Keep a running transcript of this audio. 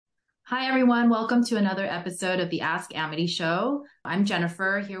Hi, everyone. Welcome to another episode of the Ask Amity Show. I'm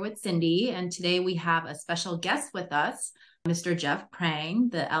Jennifer here with Cindy, and today we have a special guest with us, Mr. Jeff Prang,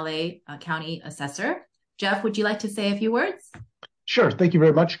 the LA County Assessor. Jeff, would you like to say a few words? Sure. Thank you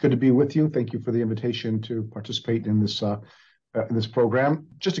very much. Good to be with you. Thank you for the invitation to participate in this program.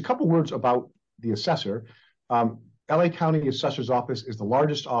 Just a couple words about the assessor. LA County Assessor's Office is the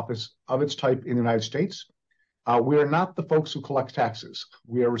largest office of its type in the United States. We are not the folks who collect taxes.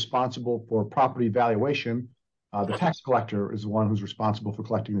 We are responsible for property valuation. The tax collector is the one who's responsible for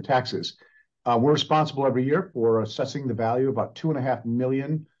collecting the taxes. We're responsible every year for assessing the value of about 2.5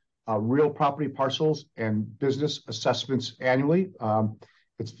 million real property parcels and business assessments annually.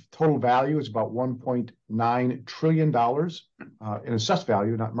 Its total value is about $1.9 trillion in assessed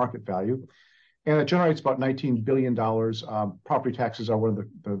value, not market value. And it generates about $19 billion. Property taxes are one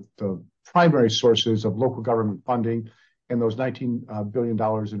of the primary sources of local government funding, and those $19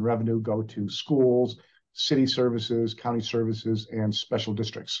 billion in revenue go to schools, city services, county services, and special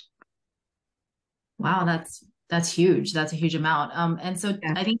districts. Wow, that's huge. That's a huge amount.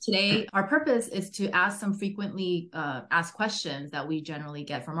 I think today our purpose is to ask some frequently asked questions that we generally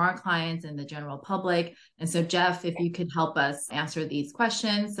get from our clients and the general public. And so, Jeff, if you could help us answer these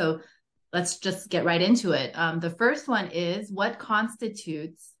questions. So let's just get right into it. The first one is, what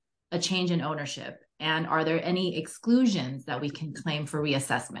constitutes a change in ownership? And are there any exclusions that we can claim for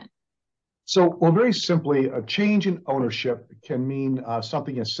reassessment? So, well, very simply, a change in ownership can mean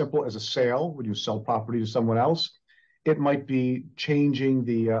something as simple as a sale when you sell property to someone else. It might be changing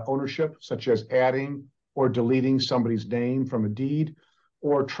the ownership, such as adding or deleting somebody's name from a deed,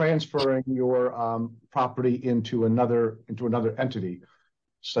 or transferring your property into another entity,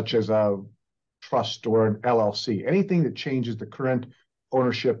 such as a trust or an LLC. Anything that changes the current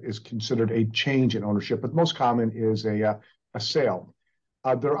ownership is considered a change in ownership, but most common is a sale.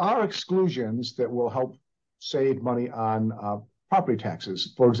 There are exclusions that will help save money on property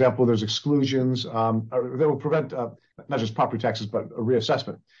taxes. For example, there's exclusions that will prevent not just property taxes, but a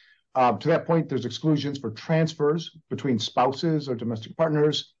reassessment. To that point, there's exclusions for transfers between spouses or domestic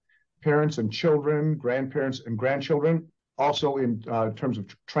partners, parents and children, grandparents and grandchildren. Also in terms of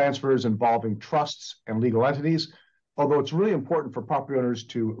transfers involving trusts and legal entities, although it's really important for property owners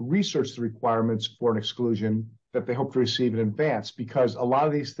to research the requirements for an exclusion that they hope to receive in advance, because a lot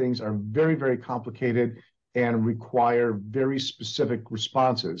of these things are very, very complicated and require very specific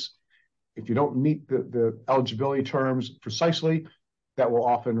responses. If you don't meet the eligibility terms precisely, that will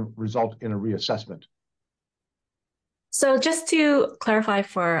often result in a reassessment. So just to clarify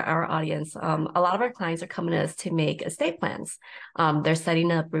for our audience, a lot of our clients are coming to us to make estate plans. They're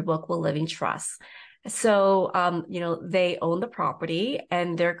setting up revocable living trusts. So, they own the property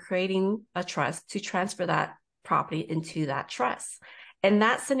and they're creating a trust to transfer that property into that trust. In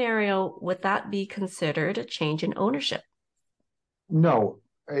that scenario, would that be considered a change in ownership? No,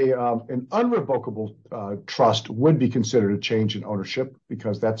 an unrevocable trust would be considered a change in ownership,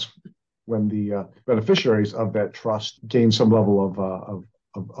 because that's when the beneficiaries of that trust gain some level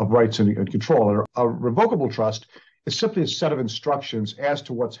of rights and control. A revocable trust is simply a set of instructions as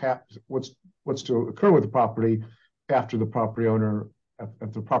to what's to occur with the property after the property owner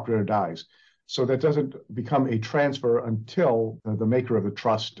dies. So that doesn't become a transfer until the maker of the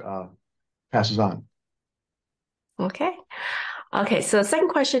trust passes on. Okay. So the second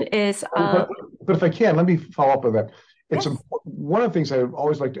question is... But if I can, let me follow up with that. It's one of the things I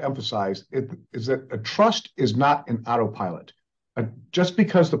always like to emphasize is that a trust is not an autopilot. Just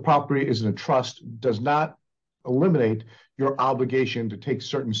because the property is in a trust does not eliminate your obligation to take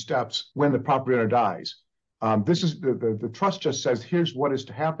certain steps when the property owner dies. This is the trust just says, here's what is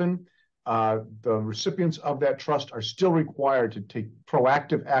to happen. The recipients of that trust are still required to take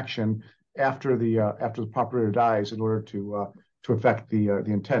proactive action after the property owner dies in order to affect the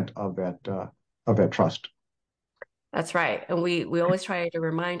intent of that trust. That's right. And we always try to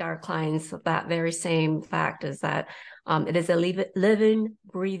remind our clients of that very same fact, is that it is a living,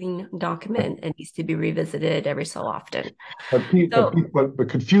 breathing document and needs to be revisited every so often. But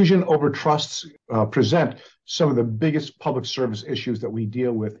confusion over trusts present some of the biggest public service issues that we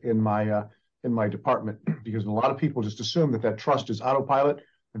deal with in my department, because a lot of people just assume that trust is autopilot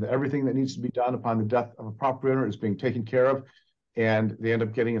and that everything that needs to be done upon the death of a property owner is being taken care of. And they end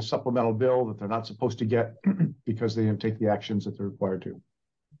up getting a supplemental bill that they're not supposed to get because they didn't take the actions that they're required to.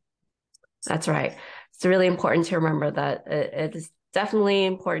 That's right. It's really important to remember that it is definitely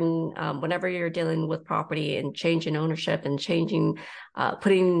important whenever you're dealing with property and changing ownership and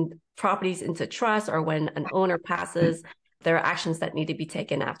putting properties into trust, or when an owner passes, there are actions that need to be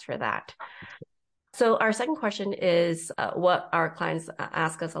taken after that. So our second question is what our clients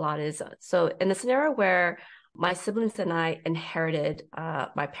ask us a lot is, so in the scenario where my siblings and I inherited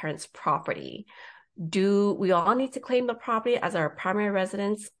my parents' property, do we all need to claim the property as our primary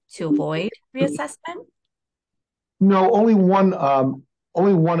residence to avoid reassessment? No, only one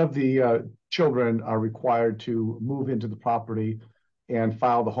of the children are required to move into the property and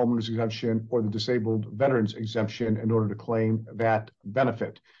file the homeowner's exemption or the disabled veterans exemption in order to claim that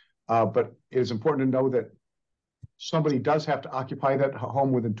benefit. But it is important to know that somebody does have to occupy that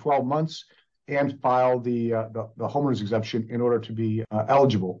home within 12 months and file the homeowner's exemption in order to be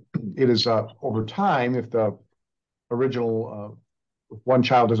eligible. It is over time, if the original if one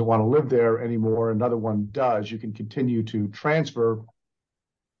child doesn't want to live there anymore, another one does, you can continue to transfer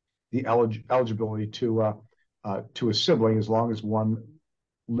the eligibility to a sibling as long as one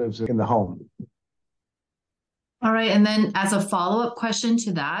lives in the home. All right. And then as a follow-up question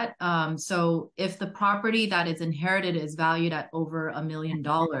to that, so if the property that is inherited is valued at over $1 million,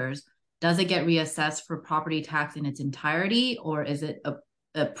 does it get reassessed for property tax in its entirety, or is it a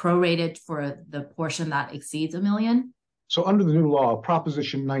prorated for the portion that exceeds $1 million? So under the new law,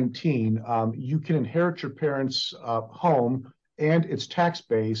 Proposition 19, you can inherit your parents' home and its tax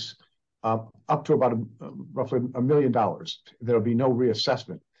base up to about roughly $1 million. There'll be no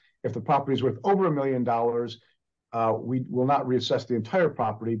reassessment. If the property is worth over $1 million, we will not reassess the entire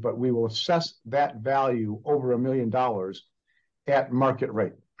property, but we will assess that value over $1 million at market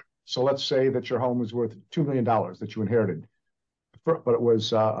rate. So let's say that your home is worth $2 million that you inherited, but it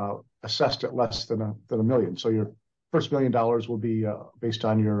was assessed at less than $1 million. So your first $1 million will be based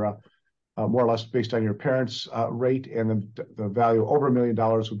on your more or less based on your parents' rate, and then the value over $1 million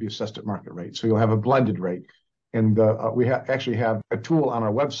would be assessed at market rate. So you'll have a blended rate. And we actually have a tool on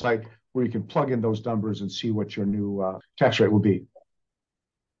our website where you can plug in those numbers and see what your new tax rate will be.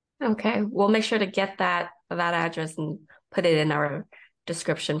 Okay, we'll make sure to get that address and put it in our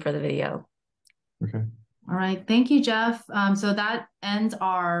description for the video. Okay. All right. Thank you, Jeff. So that ends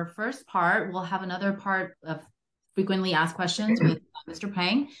our first part. We'll have another part of frequently asked questions with Mr.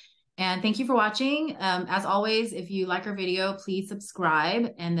 Prang. And thank you for watching. As always, if you like our video, please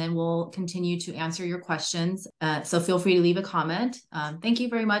subscribe, and then we'll continue to answer your questions. So feel free to leave a comment. Thank you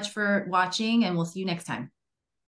very much for watching, and we'll see you next time.